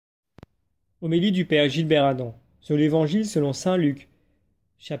Homélie du Père Gilbert Adam, sur l'évangile selon Saint Luc,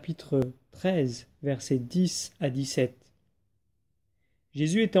 chapitre 13, versets 10 à 17.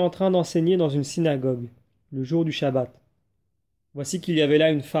 Jésus était en train d'enseigner dans une synagogue, le jour du Shabbat. Voici qu'il y avait là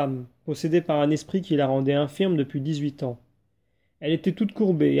une femme, possédée par un esprit qui la rendait infirme depuis 18 ans. Elle était toute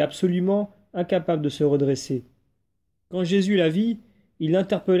courbée et absolument incapable de se redresser. Quand Jésus la vit, il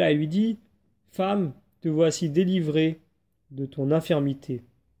l'interpella et lui dit « Femme, te voici délivrée de ton infirmité. »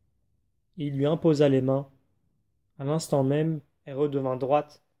 Et il lui imposa les mains. À l'instant même, elle redevint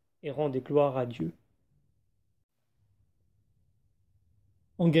droite et rendait gloire à Dieu.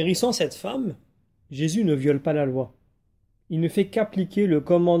 En guérissant cette femme, Jésus ne viole pas la loi. Il ne fait qu'appliquer le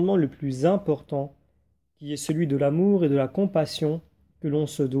commandement le plus important, qui est celui de l'amour et de la compassion que l'on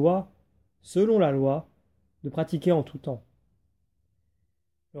se doit, selon la loi, de pratiquer en tout temps.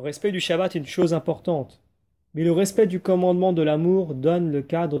 Le respect du Shabbat est une chose importante, mais le respect du commandement de l'amour donne le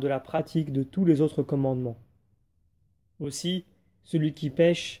cadre de la pratique de tous les autres commandements. Aussi, celui qui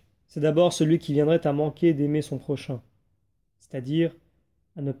pêche, c'est d'abord celui qui viendrait à manquer d'aimer son prochain, c'est-à-dire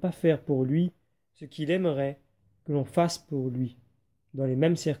à ne pas faire pour lui ce qu'il aimerait que l'on fasse pour lui, dans les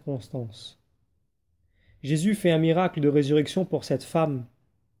mêmes circonstances. Jésus fait un miracle de résurrection pour cette femme.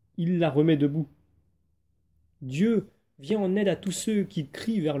 Il la remet debout. Dieu vient en aide à tous ceux qui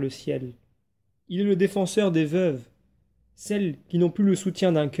crient vers le ciel. Il est le défenseur des veuves, celles qui n'ont plus le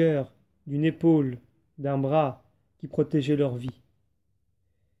soutien d'un cœur, d'une épaule, d'un bras qui protégeait leur vie.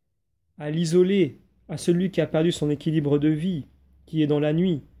 À l'isolé, à celui qui a perdu son équilibre de vie, qui est dans la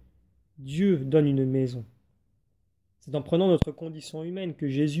nuit, Dieu donne une maison. C'est en prenant notre condition humaine que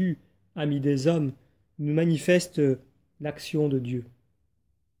Jésus, ami des hommes, nous manifeste l'action de Dieu.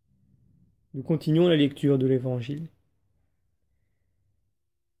 Nous continuons la lecture de l'Évangile.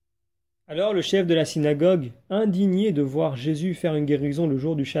 Alors le chef de la synagogue, indigné de voir Jésus faire une guérison le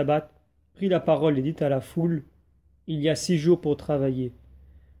jour du Shabbat, prit la parole et dit à la foule, « Il y a 6 jours pour travailler.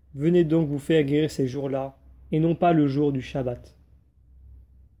 Venez donc vous faire guérir ces jours-là, et non pas le jour du Shabbat. »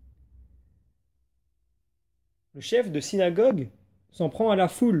 Le chef de synagogue s'en prend à la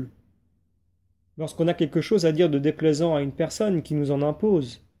foule. Lorsqu'on a quelque chose à dire de déplaisant à une personne qui nous en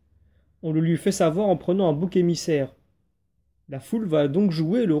impose, on le lui fait savoir en prenant un bouc émissaire. La foule va donc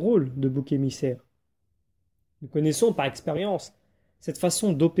jouer le rôle de bouc émissaire. Nous connaissons par expérience cette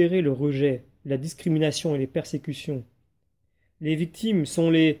façon d'opérer le rejet, la discrimination et les persécutions. Les victimes sont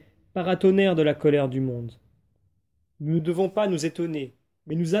les paratonnerres de la colère du monde. Nous ne devons pas nous étonner,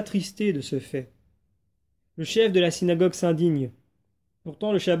 mais nous attrister de ce fait. Le chef de la synagogue s'indigne.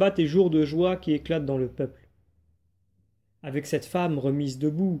 Pourtant le Shabbat est jour de joie qui éclate dans le peuple. Avec cette femme remise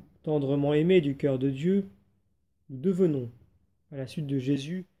debout, tendrement aimée du cœur de Dieu, nous devenons, à la suite de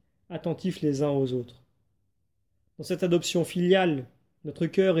Jésus, attentifs les uns aux autres. Dans cette adoption filiale, notre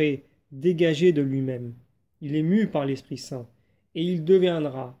cœur est dégagé de lui-même. Il est mu par l'Esprit Saint, et il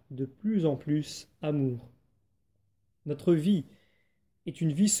deviendra de plus en plus amour. Notre vie est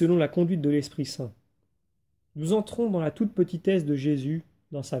une vie selon la conduite de l'Esprit Saint. Nous entrons dans la toute petitesse de Jésus,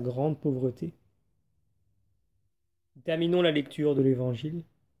 dans sa grande pauvreté. Terminons la lecture de l'Évangile.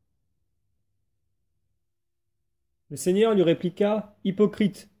 Le Seigneur lui répliqua, «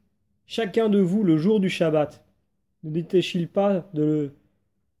 Hypocrite, chacun de vous, le jour du Shabbat, ne détache-t-il pas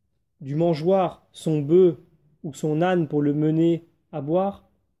du mangeoire son bœuf ou son âne pour le mener à boire?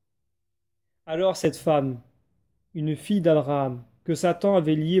 Alors cette femme, une fille d'Abraham, que Satan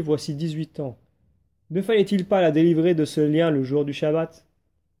avait liée voici 18 ans, ne fallait-il pas la délivrer de ce lien le jour du Shabbat ?»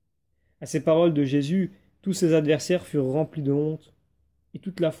 À ces paroles de Jésus, tous ses adversaires furent remplis de honte, et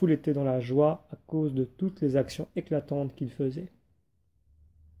toute la foule était dans la joie à cause de toutes les actions éclatantes qu'il faisait.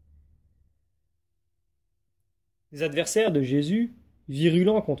 Les adversaires de Jésus,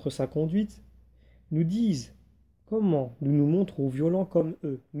 virulents contre sa conduite, nous disent comment nous nous montrons violents comme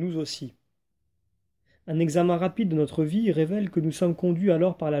eux, nous aussi. Un examen rapide de notre vie révèle que nous sommes conduits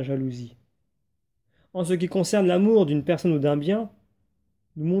alors par la jalousie. En ce qui concerne l'amour d'une personne ou d'un bien,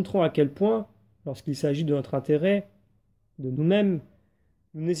 nous montrons à quel point, lorsqu'il s'agit de notre intérêt, de nous-mêmes,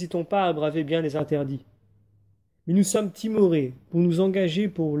 nous n'hésitons pas à braver bien les interdits. Mais nous sommes timorés pour nous engager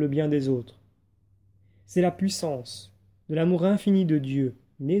pour le bien des autres. C'est la puissance de l'amour infini de Dieu,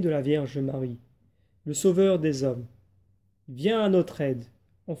 né de la Vierge Marie, le Sauveur des hommes. Viens à notre aide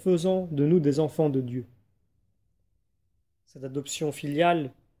en faisant de nous des enfants de Dieu. Cette adoption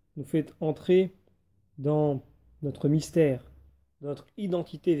filiale nous fait entrer dans notre mystère, dans notre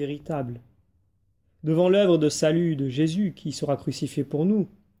identité véritable. Devant l'œuvre de salut de Jésus qui sera crucifié pour nous,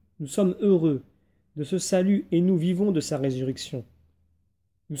 nous sommes heureux de ce salut et nous vivons de sa résurrection.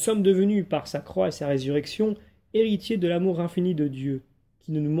 Nous sommes devenus, par sa croix et sa résurrection, héritiers de l'amour infini de Dieu,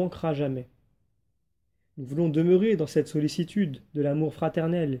 qui ne nous manquera jamais. Nous voulons demeurer dans cette sollicitude de l'amour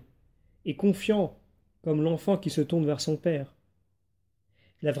fraternel et confiant comme l'enfant qui se tourne vers son Père.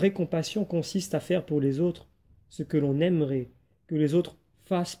 La vraie compassion consiste à faire pour les autres ce que l'on aimerait que les autres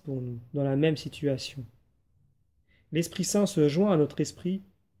fassent pour nous dans la même situation. L'Esprit Saint se joint à notre esprit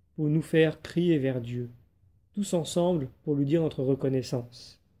pour nous faire crier vers Dieu, tous ensemble pour lui dire notre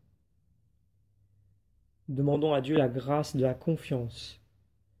reconnaissance. Demandons à Dieu la grâce de la confiance,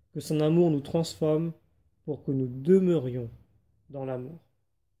 que son amour nous transforme pour que nous demeurions dans l'amour.